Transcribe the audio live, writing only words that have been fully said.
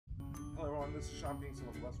Hello everyone, this is Shawn Pinkston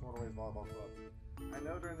with West Florida Waves Volleyball Club. I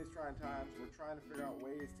know during these trying times we're trying to figure out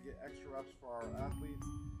ways to get extra reps for our athletes,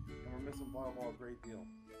 and we're missing volleyball a great deal.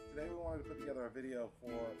 Today we wanted to put together a video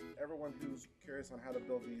for everyone who's curious on how to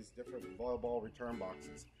build these different volleyball return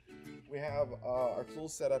boxes. We have our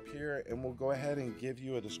tools set up here, and we'll go ahead and give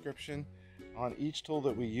you a description on each tool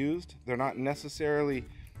that we used. They're not necessarily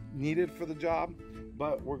needed for the job,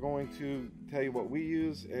 but we're going to tell you what we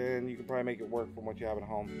use, and you can probably make it work from what you have at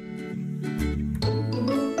home.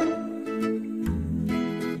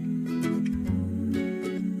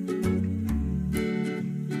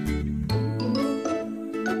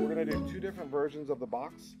 We're going to do two different versions of the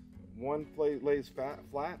box. One lays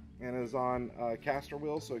flat and is on caster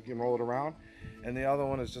wheels so you can roll it around, and the other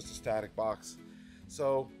one is just a static box.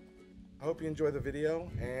 So I hope you enjoy the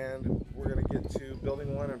video, and we're going to get to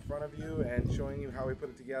building one in front of you and showing you how we put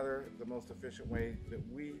it together the most efficient way that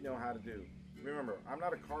we know how to do. Remember, I'm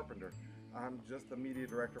not a carpenter. I'm just the media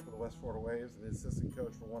director for the West Florida Waves and the assistant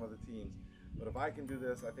coach for one of the teams. But if I can do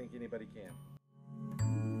this, I think anybody can.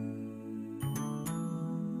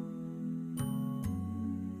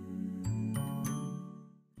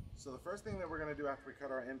 So the first thing that we're going to do after we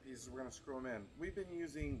cut our end pieces, we're going to screw them in. We've been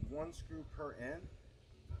using one screw per end.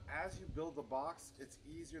 As you build the box, it's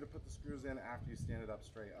easier to put the screws in after you stand it up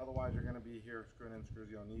straight. Otherwise, you're going to be here screwing in screws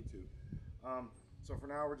you don't need to. So for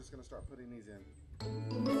now, we're just going to start putting these in.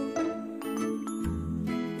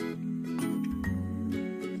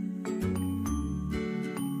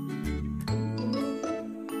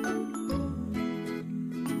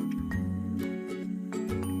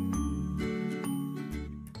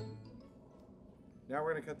 Now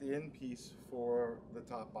we're going to cut the end piece for the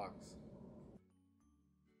top box.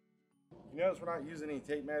 You notice we're not using any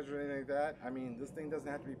tape measure or anything like that. I mean, this thing doesn't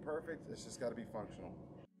have to be perfect, it's just got to be functional.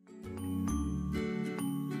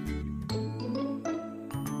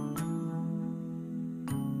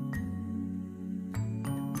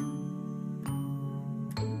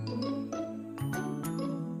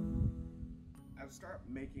 As we start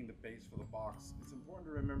making the base for the box, it's important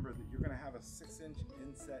to remember that you're going to have a 6-inch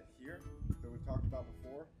inset here that we've talked about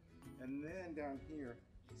before, and then down here,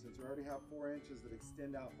 since we already have 4 inches that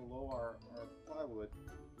extend out below our plywood,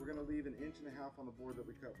 we're going to leave 1.5 inches on the board that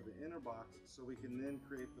we cut for the inner box, so we can then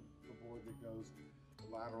create the board that goes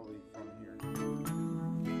laterally from here.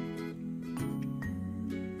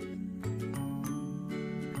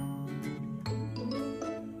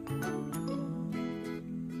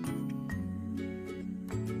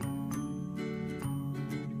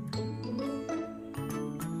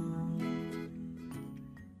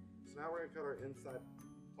 So now we're going to cut our inside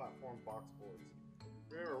platform box boards.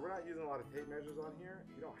 Remember, we're not using a lot of tape measures on here.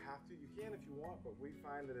 You don't have to. You can if you want, but we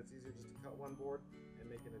find that it's easier just to cut one board and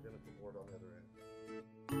make an identical board on the other end.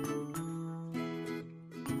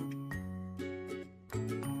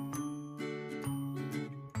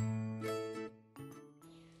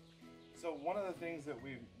 So one of the things that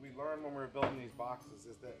we learned when we were building these boxes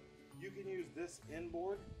is that you can use this end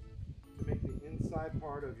board to make the inside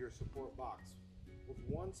part of your support box, with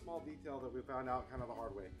one small detail that we found out kind of the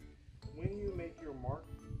hard way. When you make your mark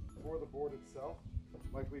for the board itself,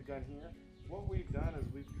 like we've done here, what we've done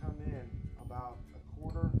is we've come in about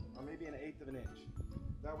 1/4 or maybe 1/8 of an inch.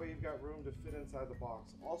 That way you've got room to fit inside the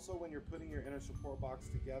box. Also, when you're putting your inner support box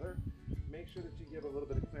together, make sure that you give a little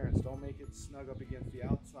bit of clearance. Don't make it snug up against the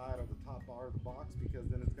outside of the top bar of the box, because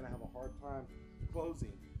then it's going to have a hard time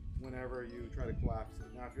closing whenever you try to collapse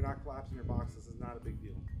it. Now, if you're not collapsing your box, this is not a big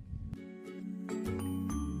deal.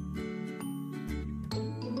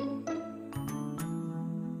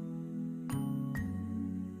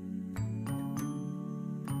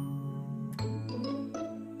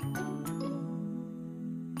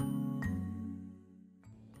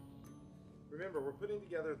 Remember, we're putting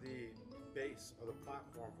together the base or the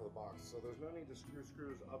platform for the box, so there's no need to screw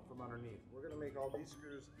screws up from underneath. We're going to make all these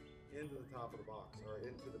screws into the top of the box, or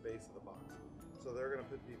into the base of the box. So they're going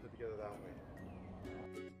to be put together that way.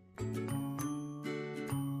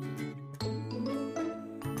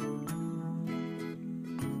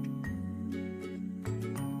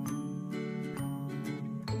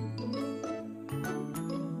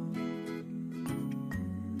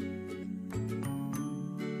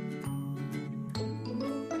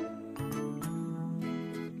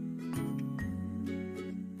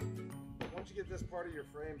 Once you get this part of your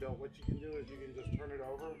frame built, what you can do is you can just turn it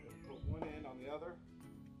over and put one end on the other.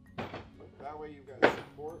 That way you've got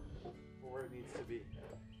support for where it needs to be.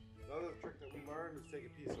 The other trick that we learned is take a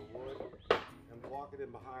piece of wood and block it in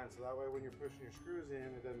behind, so that way when you're pushing your screws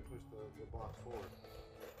in, it doesn't push the box forward.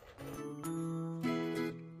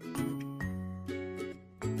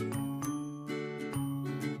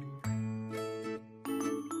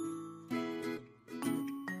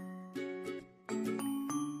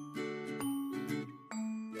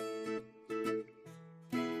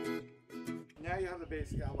 now you have the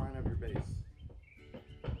basic outline of your base.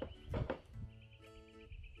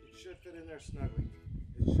 It should fit in there snugly.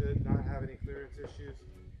 It should not have any clearance issues.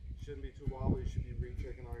 It shouldn't be too wobbly. You should be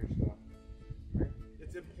rechecking all your stuff. Right?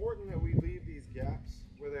 It's important that we leave these gaps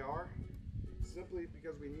where they are, simply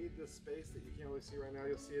because we need this space that you can't really see right now.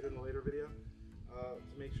 You'll see it in a later video.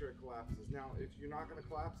 To make sure it collapses. Now, if you're not going to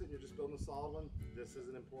collapse it and you're just building a solid one, this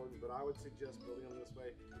isn't important, but I would suggest building them this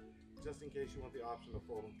way just in case you want the option to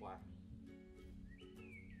fold them flat.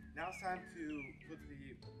 Now it's time to put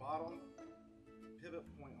the bottom pivot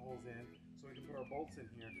point holes in so we can put our bolts in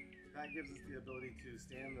here. That gives us the ability to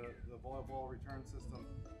stand the volleyball return system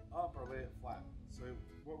up or lay it flat. So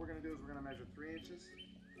what we're going to do is we're going to measure 3 inches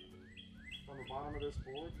from the bottom of this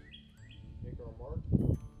board, make our mark.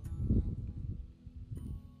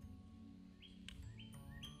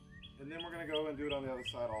 And then we're going to go and do it on the other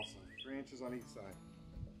side also. 3 inches on each side.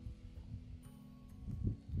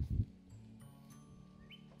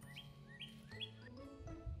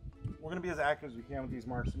 We're going to be as accurate as we can with these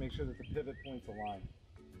marks to make sure that the pivot points align.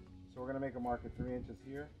 So we're going to make a mark at 3 inches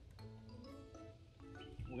here.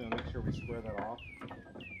 We're going to make sure we square that off.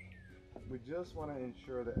 We just want to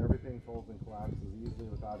ensure that everything folds and collapses easily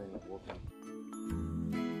without any warping.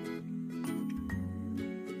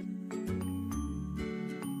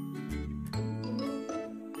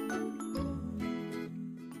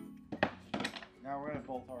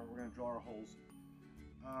 We're going to draw our holes.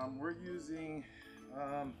 We're using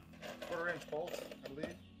 1/4 inch bolts, I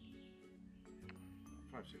believe.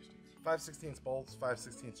 5/16 bolts,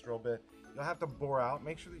 5/16 drill bit. You'll have to bore out.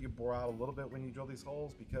 Make sure that you bore out a little bit when you drill these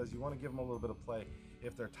holes because you want to give them a little bit of play.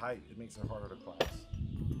 If they're tight, it makes it harder to collapse.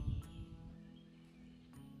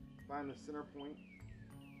 Find the center point,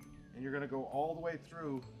 and you're going to go all the way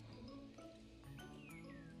through.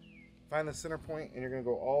 Find the center point, and you're going to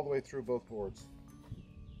go all the way through both boards.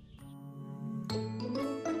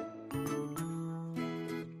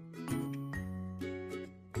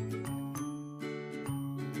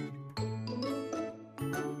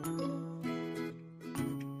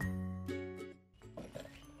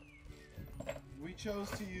 We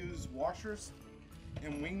chose to use washers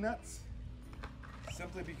and wing nuts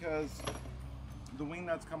simply because the wing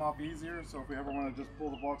nuts come off easier, so if we ever want to just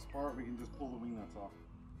pull the box apart, we can just pull the wing nuts off.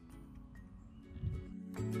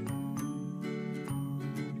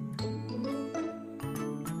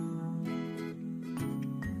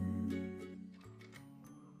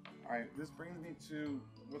 All right, this brings me to,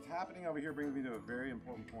 what's happening over here brings me to a very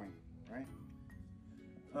important point, right?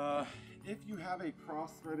 If you have a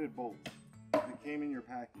cross-threaded bolt that came in your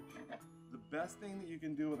package, the best thing that you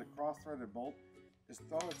can do with a cross-threaded bolt is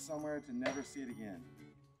throw it somewhere to never see it again.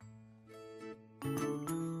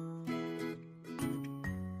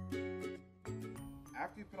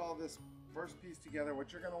 After you put all this first piece together,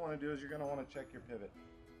 what you're going to want to do is you're going to want to check your pivot.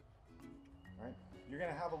 Right? You're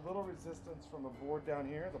going to have a little resistance from the board down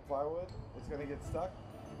here, the plywood. It's going to get stuck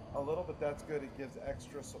a little, but that's good. It gives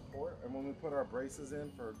extra support. And when we put our braces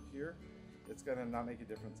in for here, it's going to not make a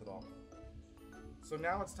difference at all. So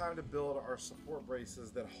now it's time to build our support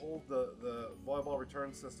braces that hold the volleyball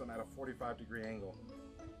return system at a 45-degree angle.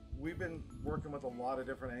 We've been working with a lot of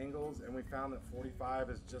different angles, and we found that 45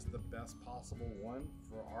 is just the best possible one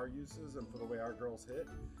for our uses and for the way our girls hit.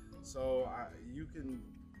 So you can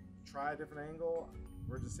try a different angle.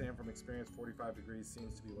 We're just saying from experience, 45 degrees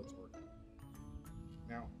seems to be what's working.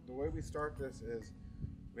 Now, the way we start this is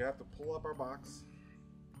we have to pull up our box,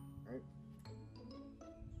 right?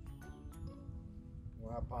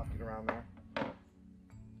 We'll have pocket around there. And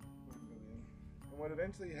what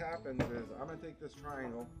eventually happens is I'm going to take this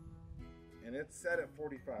triangle, and it's set at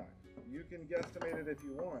 45. You can guesstimate it if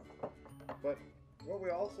you want, but what we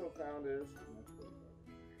also found is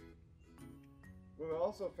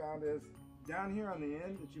down here on the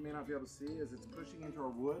end that you may not be able to see is it's pushing into our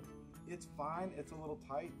wood. It's fine, it's a little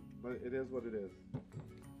tight, but it is what it is.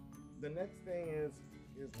 The next thing is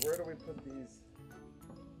where do we put these,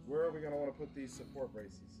 where are we going to want to put these support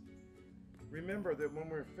braces? Remember that when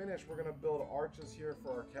we're finished, we're going to build arches here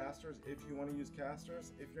for our casters if you want to use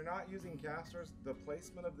casters. If you're not using casters, the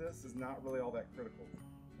placement of this is not really all that critical.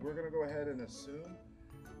 We're going to go ahead and assume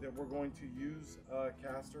that we're going to use a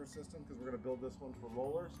caster system because we're going to build this one for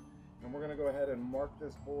rollers. And we're going to go ahead and mark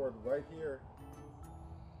this board right here,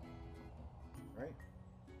 right?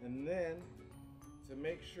 And then to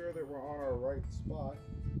make sure that we're on our right spot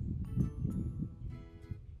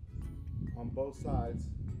on both sides,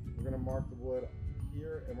 we're going to mark the wood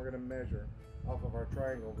here, and we're going to measure off of our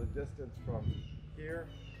triangle the distance from here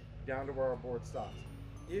down to where our board stops.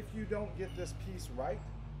 If you don't get this piece right,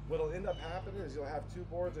 What'll end up happening is you'll have two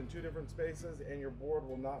boards in two different spaces, and your board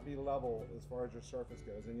will not be level as far as your surface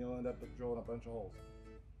goes, and you'll end up drilling a bunch of holes.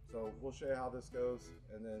 So we'll show you how this goes,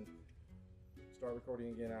 and then start recording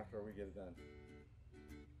again after we get it done.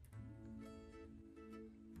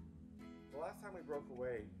 The last time we broke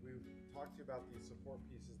away, we talked to you about these support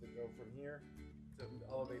pieces that go from here to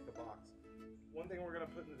elevate the box. One thing we're going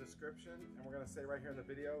to put in the description, and we're going to say right here in the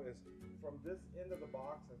video, is from this end of the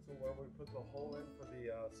box until wherever we put the hole in for the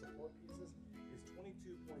support pieces is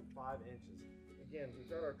 22.5 inches. Again, we've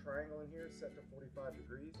got our triangle in here set to 45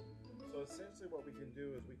 degrees. So essentially what we can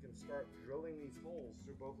do is we can start drilling these holes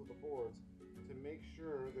through both of the boards to make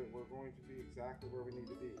sure that we're going to be exactly where we need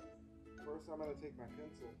to be. First, I'm going to take my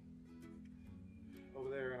pencil over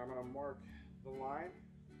there and I'm going to mark the line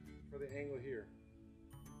for the angle here.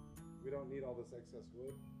 We don't need all this excess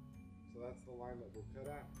wood, so that's the line that we'll cut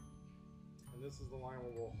at, and this is the line where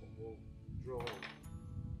we'll drill in.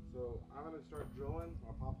 So I'm going to start drilling.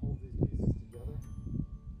 I'll pop hold these pieces together,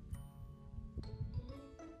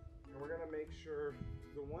 and we're going to make sure,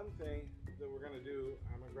 the one thing that we're going to do,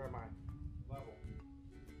 I'm going to grab my level.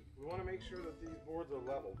 We want to make sure that these boards are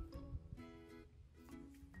level.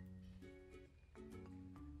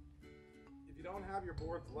 If you don't have your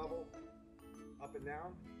boards level up and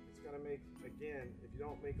down, it's going to make, again, if you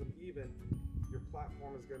don't make them even, your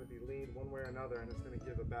platform is going to be leaned one way or another, and it's going to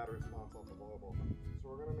give a bad response off the volleyball. So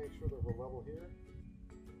we're going to make sure that we're level here.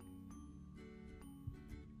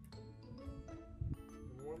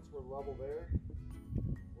 And once we're level there,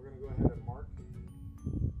 we're going to go ahead and mark.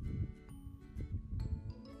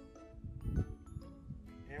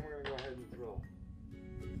 And we're going to go ahead and drill.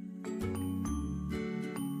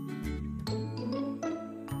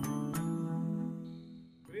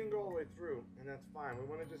 Through, and that's fine. We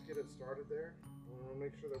want to just get it started there. We want to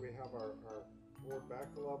make sure that we have our board back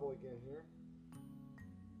to level again here.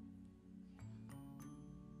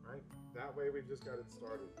 Right? That way we've just got it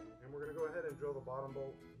started. And we're going to go ahead and drill the bottom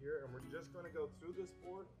bolt here, and we're just going to go through this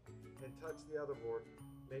board and touch the other board,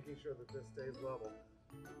 making sure that this stays level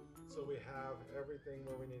so we have everything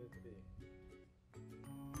where we need it to be.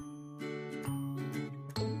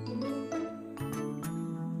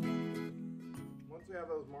 We have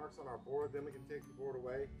those marks on our board, then we can take the board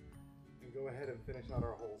away and go ahead and finish out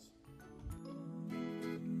our holes.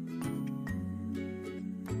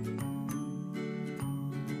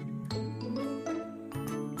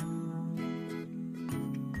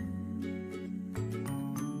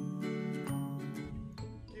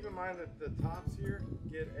 Keep in mind that the tops here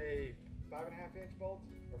get a 5.5-inch bolt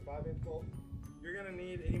or 5-inch bolt. You're going to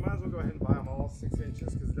need, and you might as well go ahead and buy them all 6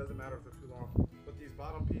 inches because it doesn't matter if they're too long, but these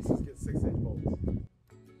bottom pieces get 6-inch bolts.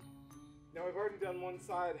 Now we've already done one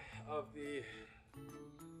side of the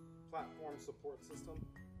platform support system.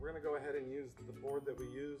 We're going to go ahead and use the board that we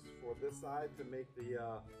used for this side to make the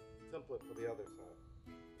template for the other side.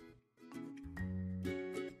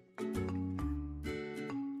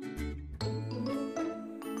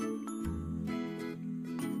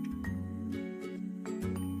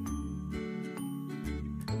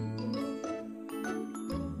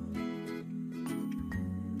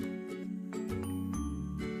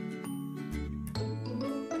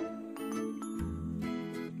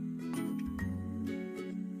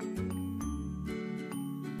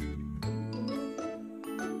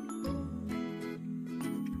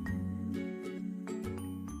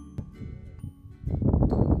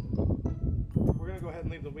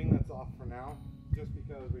 Leave the wing nuts off for now, just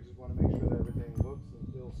because we just want to make sure that everything looks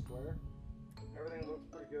and feels square. Everything looks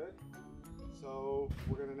pretty good. So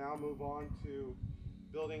we're going to now move on to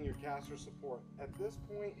building your caster support. At this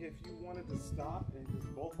point, if you wanted to stop and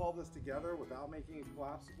just bolt all this together without making it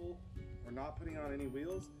collapsible or not putting on any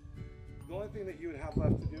wheels, the only thing that you would have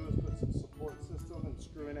left to do is put some support system and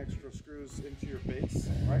screw in extra screws into your base,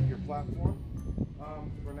 right, your platform.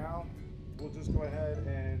 For now, we'll just go ahead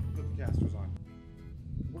and put the casters on.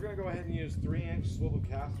 We're going to go ahead and use 3-inch swivel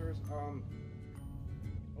casters.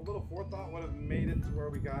 A little forethought would have made it to where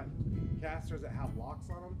we got casters that have locks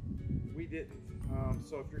on them. We didn't.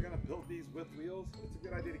 So if you're going to build these with wheels, it's a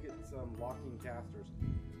good idea to get some locking casters.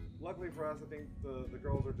 Luckily for us, I think the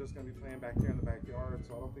girls are just going to be playing back here in the backyard,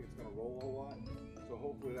 so I don't think it's going to roll a whole lot. So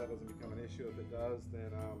hopefully that doesn't become an issue. If it does, then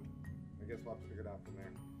I guess we'll have to figure it out from there.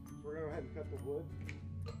 So we're going to go ahead and cut the wood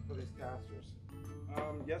for these casters.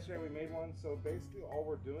 Yesterday we made one, so basically all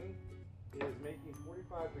we're doing is making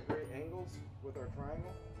 45-degree angles with our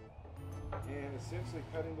triangle and essentially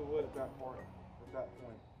cutting the wood at that point.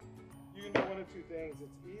 You can do one of two things.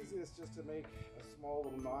 It's easiest just to make a small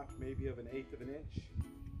little notch, maybe of 1/8 of an inch,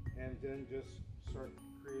 and then just start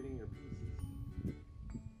creating your pieces.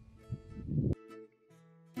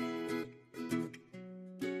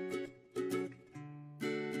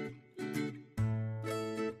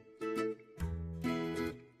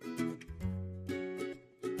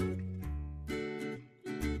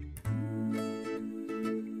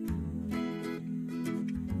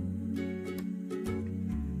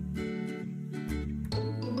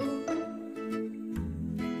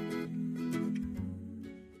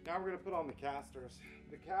 Now we're going to put on the casters.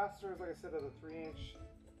 The casters, like I said, are the 3-inch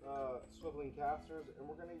swiveling casters, and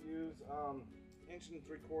we're going to use 1 3/4 inch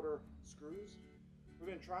screws. We've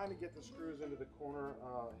been trying to get the screws into the corner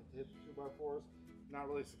to hit the 2x4s. Not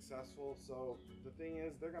really successful. So the thing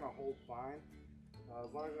is, they're going to hold fine.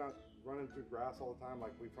 As long as you're not running through grass all the time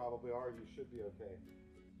like we probably are, you should be okay.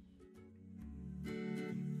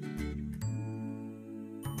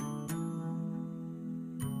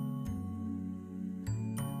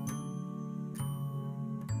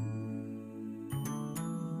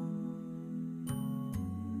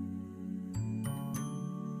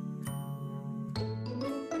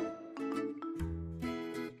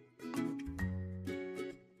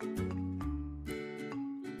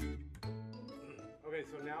 Okay,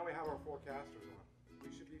 so now we have our 4 casters on.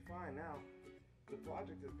 We should be fine now. The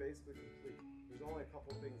project is basically complete. There's only a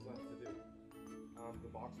couple things left to do. The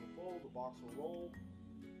box will fold, the box will roll.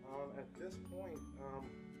 At this point,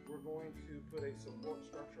 we're going to put a support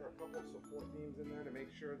structure, a couple of support beams in there to make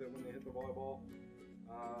sure that when they hit the volleyball,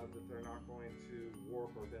 that they're not going to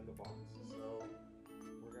warp or bend the box. So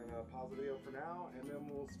we're going to pause the video for now, and then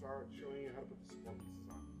we'll start showing you how to put the support pieces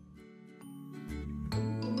on.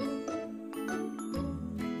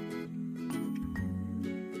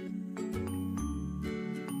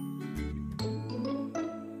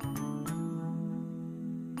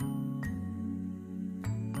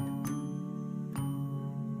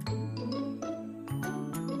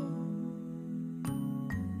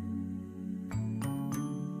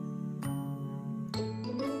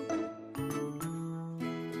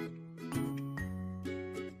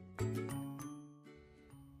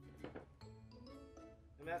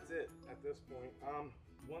 And that's it at this point.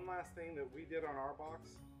 One last thing that we did on our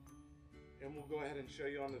box, and we'll go ahead and show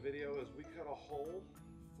you on the video, is we cut a hole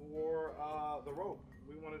for the rope.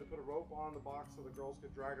 We wanted to put a rope on the box so the girls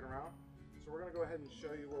could drag it around. So we're going to go ahead and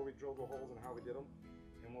show you where we drilled the holes and how we did them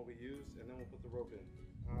and what we used, and then we'll put the rope in.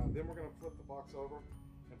 Then we're going to flip the box over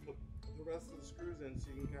and put the rest of the screws in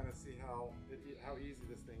so you can kind of see how easy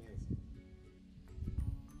this thing is.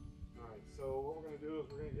 Alright, so what we're going to do is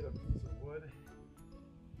we're going to get a piece of wood,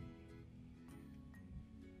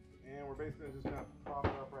 and we're basically just going to prop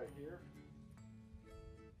it up right here.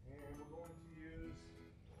 And we're going to use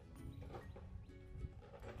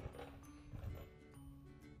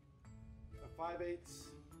a 5/8.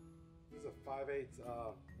 This is a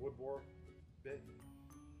 5/8 wood bore bit.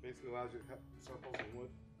 Basically allows you to cut circles in wood.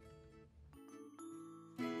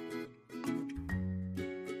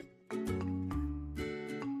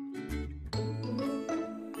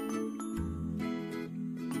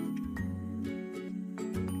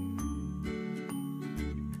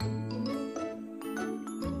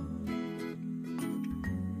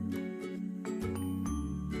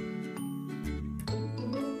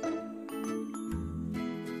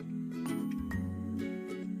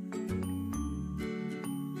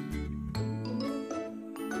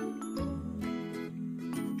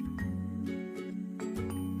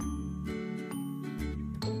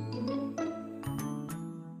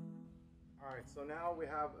 So now we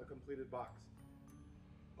have a completed box.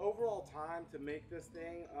 Overall time to make this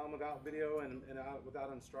thing without video and without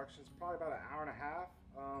instructions, probably about 1.5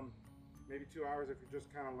 hours, maybe 2 hours if you're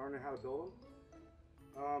just kind of learning how to build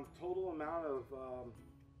them. Total amount of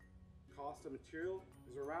cost of material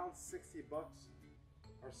is around 60 bucks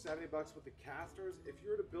or 70 bucks with the casters. If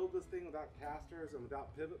you were to build this thing without casters and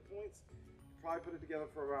without pivot points, you'd probably put it together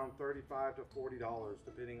for around $35 to $40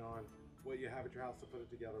 depending on what you have at your house to put it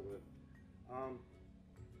together with.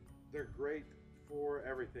 They're great for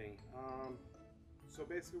everything. So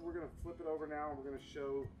basically we're going to flip it over now and we're going to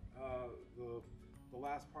show the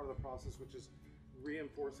last part of the process, which is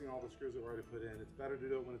reinforcing all the screws that we already put in. It's better to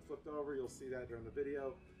do it when it's flipped over. You'll see that during the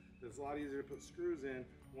video. It's a lot easier to put screws in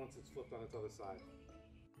once it's flipped on its other side.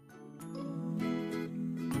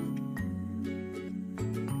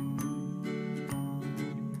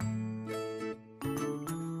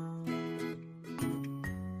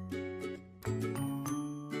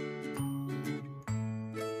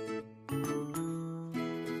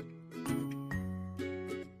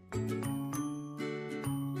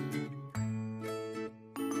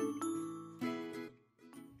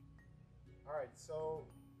 So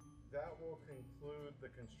that will conclude the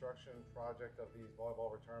construction project of these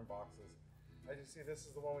volleyball return boxes. As you see, this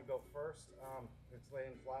is the one we built first. It's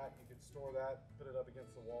laying flat. You could store that, put it up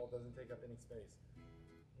against the wall. It doesn't take up any space.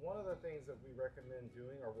 One of the things that we recommend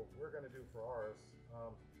doing, or what we're going to do for ours,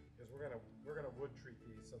 is we're going to wood treat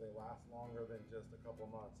these so they last longer than just a couple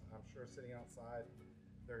months. I'm sure sitting outside,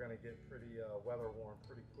 they're going to get pretty weather worn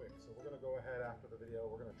pretty quick. So we're going to go ahead after the video.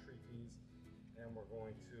 We're going to treat these, and we're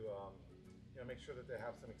going to make sure that they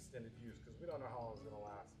have some extended use, because we don't know how long it's going to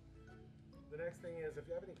last. The next thing is, if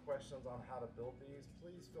you have any questions on how to build these,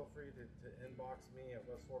 please feel free to inbox me at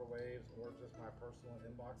West Florida Waves, or just my personal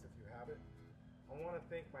inbox if you have it. I want to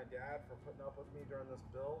thank my dad for putting up with me during this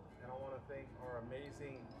build, and I want to thank our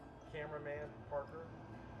amazing cameraman, Parker,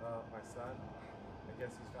 my son. I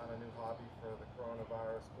guess he's found a new hobby for the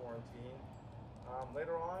coronavirus quarantine.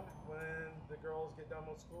 Later on, when the girls get done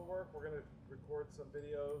with schoolwork, we're going to record some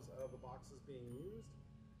videos of the boxes being used.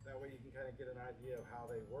 That way you can kind of get an idea of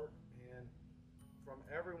how they work. And from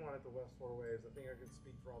everyone at the West Florida Waves, I think I can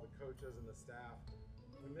speak for all the coaches and the staff.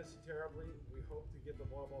 We miss you terribly. We hope to get the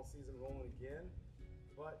volleyball season rolling again.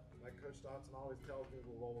 But like Coach Dotson always tells me,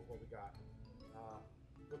 we'll roll with what we got.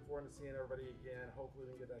 Look forward to seeing everybody again. Hopefully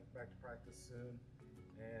we can get back to practice soon.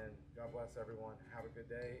 And God bless everyone. Have a good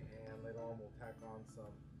day. And later on we'll tack on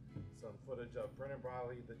some footage of Brennan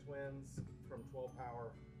Briley, the twins from 12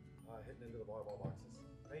 Power, hitting into the volleyball boxes.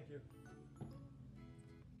 Thank you.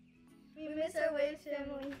 We miss our Waves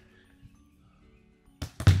family.